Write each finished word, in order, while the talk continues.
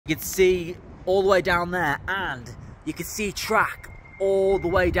You can see all the way down there, and you can see track all the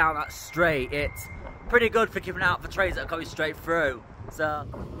way down that straight. It's pretty good for keeping out for trains that are coming straight through. So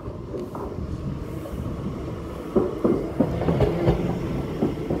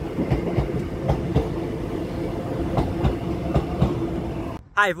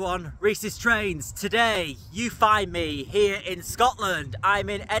hi everyone, Reece's Trains. Today you find me here in Scotland. I'm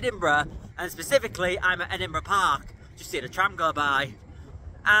in Edinburgh, and specifically I'm at Edinburgh Park. Just seeing a tram go by.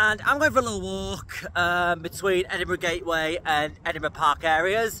 And I'm going for a little walk between Edinburgh Gateway and Edinburgh Park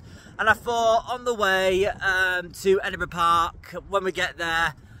areas. And I thought on the way to Edinburgh Park, when we get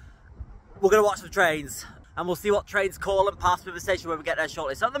there, we're going to watch some trains. And we'll see what trains call and pass through the station when we get there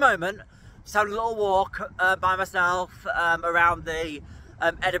shortly. So at the moment, just having a little walk by myself around the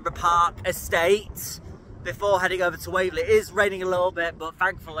Edinburgh Park estate before heading over to Waverley. It is raining a little bit, but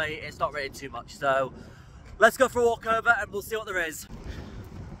thankfully it's not raining too much. So let's go for a walk over and we'll see what there is.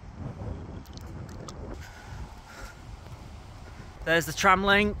 There's the tram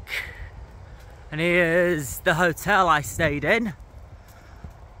link, and here's the hotel I stayed in. And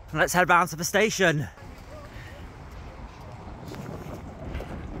let's head round to the station.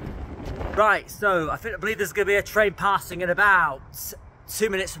 Right, so I believe there's going to be a train passing in about 2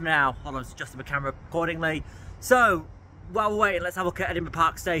 minutes from now. Hold on, adjusting my camera accordingly. So while we're waiting, let's have a look at Edinburgh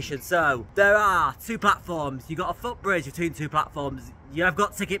Park station. So there are 2 platforms. You've got a footbridge between 2 platforms. You have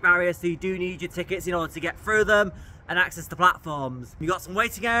got ticket barriers, so you do need your tickets in order to get through them and access the platforms. You've got some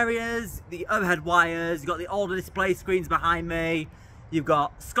waiting areas, the overhead wires, you've got the older display screens behind me. You've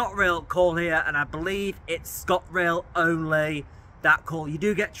got ScotRail call here, and I believe it's ScotRail only, that call. You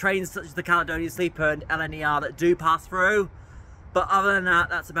do get trains such as the Caledonian Sleeper and LNER that do pass through, but other than that,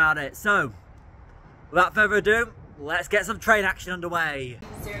 that's about it. So, without further ado, let's get some train action underway.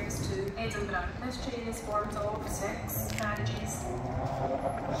 Service to Edinburgh. This train is formed of 6 carriages.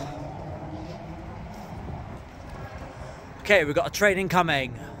 Okay, we've got a train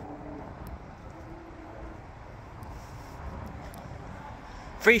incoming.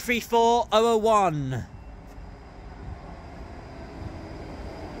 Three 334-001.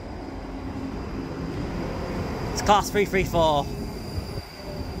 It's class 334.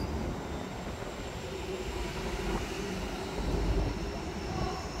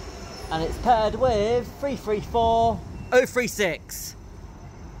 And it's paired with 334-036.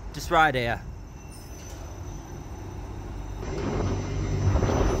 Just right here.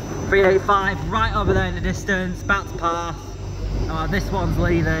 385 right over there in the distance, about to pass. Oh, this one's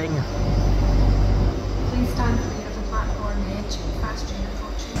leaving. Please stand clear of the platform edge. Fast train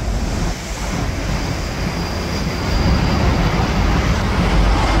approaching.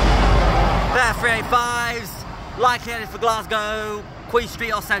 There, 385s. Likely headed for Glasgow, Queen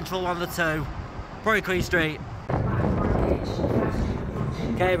Street or Central, one of the two. Probably Queen Street. Platform edge. Fast train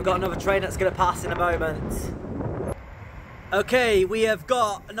approaching. Okay, we've got another train that's going to pass in a moment. Okay, we have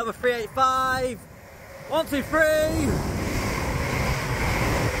got another 385. 1, 2, 3.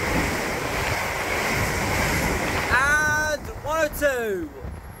 And 102.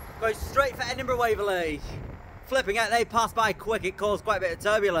 Going straight for Edinburgh Waverley. Flipping out, they pass by quick, it caused quite a bit of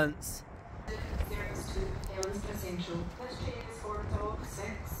turbulence. Service to Edinburgh Central. This train is formed of 6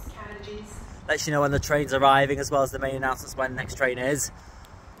 carriages. Lets you know when the train's arriving, as well as the main announcements when the next train is.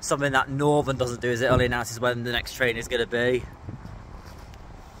 Something that Northern doesn't do is it only announces when the next train is going to be.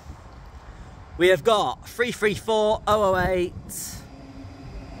 We have got 334-008.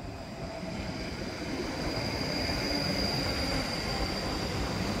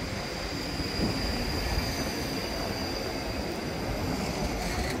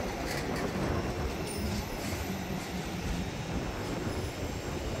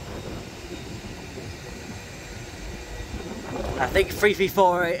 I think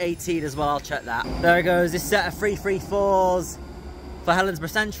 334-18 as well, I'll check that. There it goes, this set of 334s for Helensburgh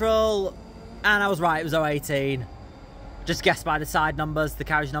Central, and I was right, it was 018. Just guessed by the side numbers, the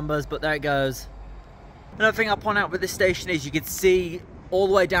carriage numbers, but there it goes. Another thing I'll point out with this station is you can see all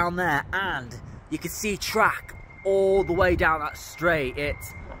the way down there, and you can see track all the way down that straight.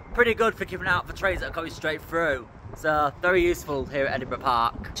 It's pretty good for keeping out for trains that are coming straight through. So, very useful here at Edinburgh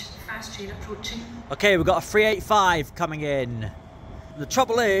Park. Fast train approaching. Okay, we've got a 385 coming in. The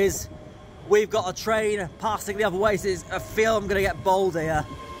trouble is, we've got a train passing the other way, so I feel I'm going to get bold here.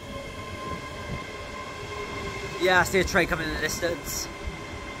 Yeah, I see a train coming in the distance.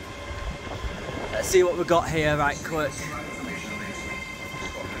 Let's see what we've got here right quick.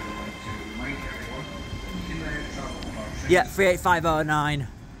 Yeah, 38509.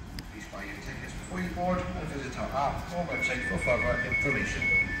 Please buy your tickets before you board and visit our app or website for further information.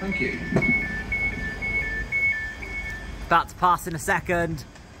 Thank you. About to pass in a second.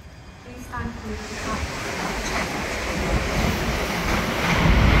 Please stand clear of the platform.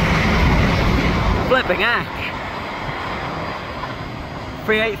 Flipping heck.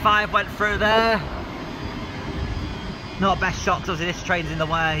 385 went through there. Not best shot because this train's in the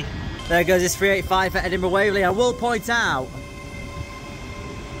way. There goes this 385 at Edinburgh Waverley. I will point out,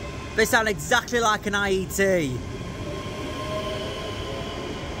 they sound exactly like an IET.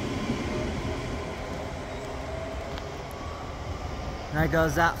 There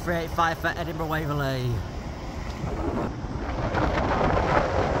goes that 385 for Edinburgh Waverley.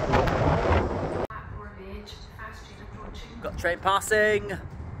 Got train passing.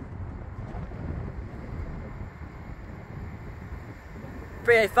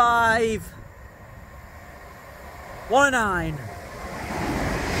 .385 109.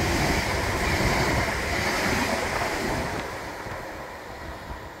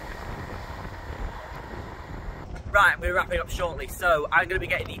 Right, I'm going to wrap it up shortly. So I'm going to be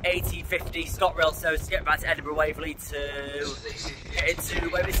getting the 1850 ScotRail service to get back to Edinburgh Waverley to get into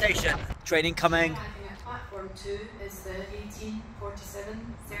Waverley Station. Train incoming. Platform 2 is the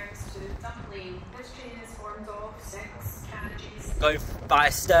 1847 service to Dublin. This train is formed of 6 carriages. Going by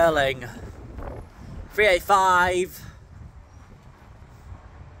Stirling. 385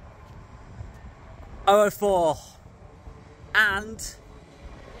 004 and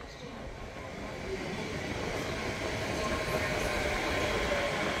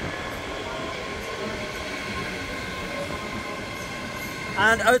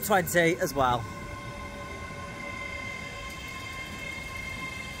and 020 as well.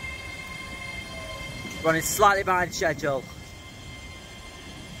 Running slightly behind schedule.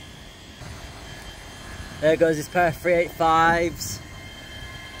 There goes his pair of 385s.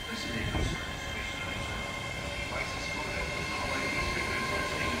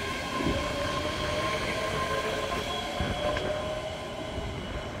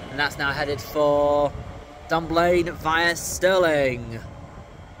 And that's now headed for Dunblane via Stirling.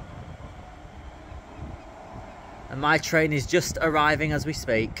 And my train is just arriving as we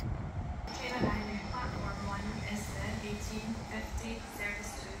speak. Platform 1 is the 1850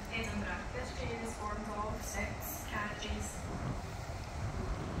 service to Edinburgh. This train is formed of 6 carriages.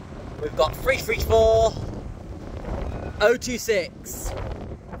 We've got 334 026.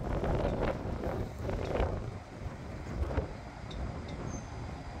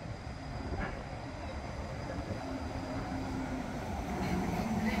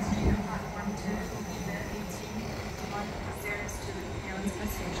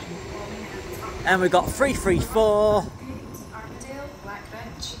 And we've got 334 Armadale,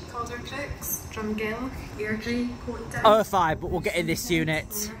 Blackridge, Calder Crooks, Drumgill, Airdrie, Coatdown, 005, but we'll get in this unit.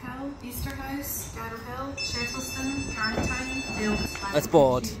 Hill, Easterhouse, Garrowhill, Shettleston, Carntyne, Dale. Let's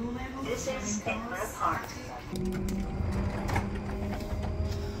board. This is Edinburgh Park.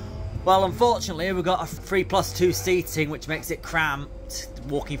 Well, unfortunately, we've got a 3+2 seating, which makes it cramped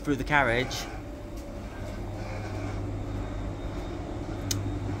walking through the carriage.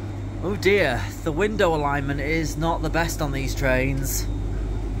 Oh dear, the window alignment is not the best on these trains.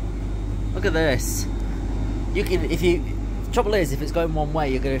 Look at this. You can, trouble is, if it's going one way,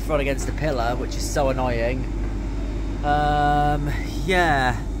 you're going to front against a pillar, which is so annoying.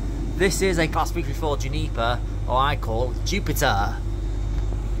 Yeah, this is a Class 334 Juniper, or I call Jupiter.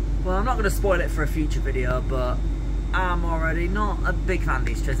 Well, I'm not going to spoil it for a future video, but I'm already not a big fan of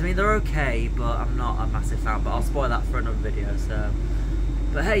these trains. I mean, they're okay, but I'm not a massive fan, but I'll spoil that for another video, so...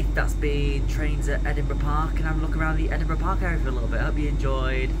 But hey, that's been trains at Edinburgh Park, and I'm looking around the Edinburgh Park area for a little bit. I hope you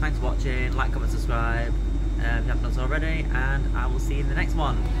enjoyed. Thanks for watching. Like, comment, subscribe if you haven't done so already, and I will see you in the next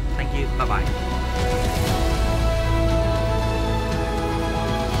one. Thank you. Bye-bye.